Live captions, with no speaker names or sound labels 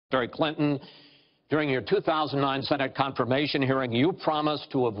Secretary Clinton, during your 2009 Senate confirmation hearing, you promised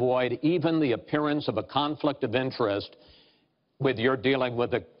to avoid even the appearance of a conflict of interest with your dealing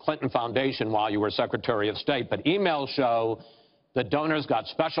with the Clinton Foundation while you were Secretary of State. But emails show that donors got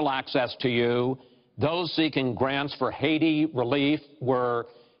special access to you. Those seeking grants for Haiti relief were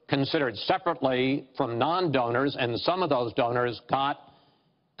considered separately from non-donors, and some of those donors got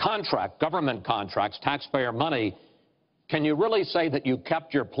government contracts, taxpayer money. Can you really say that you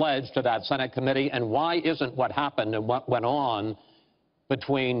kept your pledge to that Senate committee? And why isn't what happened and what went on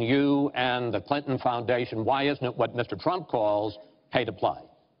between you and the Clinton Foundation, why isn't it what Mr. Trump calls pay to play?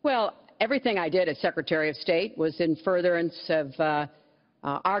 Well, everything I did as Secretary of State was in furtherance of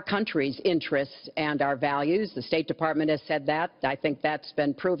our country's interests and our values. The State Department has said that. I think that's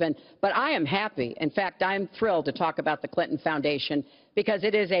been proven. But I am happy. In fact, I'm thrilled to talk about the Clinton Foundation because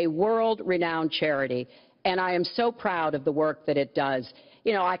it is a world-renowned charity. And I am so proud of the work that it does.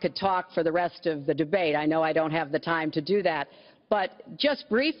 You know, I could talk for the rest of the debate. I know I don't have the time to do that. But just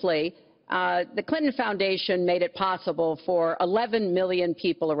briefly, the Clinton Foundation made it possible for 11 million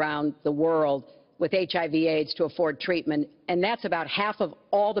people around the world with HIV/AIDS to afford treatment, and that's about half of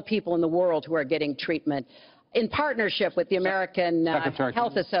all the people in the world who are getting treatment. In partnership with the American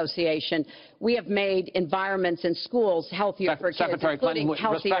Health Association, we have environments environments in schools healthier for kids, Secretary including Clinton,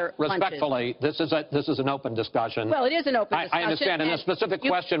 healthier respectfully, this is an open discussion. Well, it is an open discussion. I understand, and the specific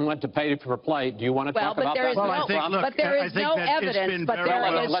question went to pay for play. Do you want to talk about that? But there is no evidence, but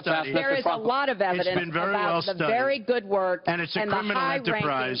there is a lot of evidence about the very good work and it's a criminal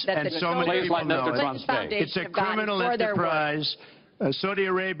enterprise, and so many people know it. It's a criminal enterprise. Saudi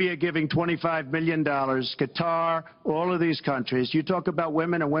Arabia giving $25 million, Qatar, all of these countries. You talk about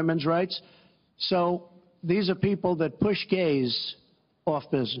women and women's rights. So these are people that push gays off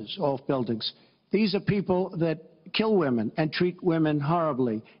buildings. These are people that kill women and treat women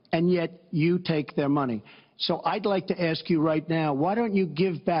horribly, and yet you take their money. So I'd like to ask you right now, why don't you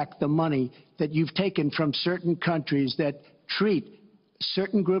give back the money that you've taken from certain countries that treat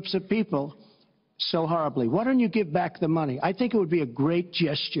certain groups of people so horribly? Why don't you give back the money? I think it would be a great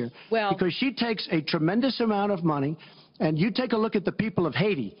gesture, because she takes a tremendous amount of money, and you take a look at the people of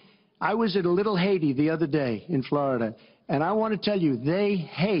Haiti. I was at a little Haiti the other day in Florida, and I want to tell you, they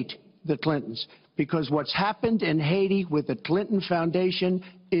hate the Clintons, because what's happened in Haiti with the Clinton Foundation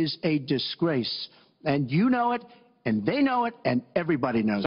is a disgrace. And you know it, and they know it, and everybody knows it.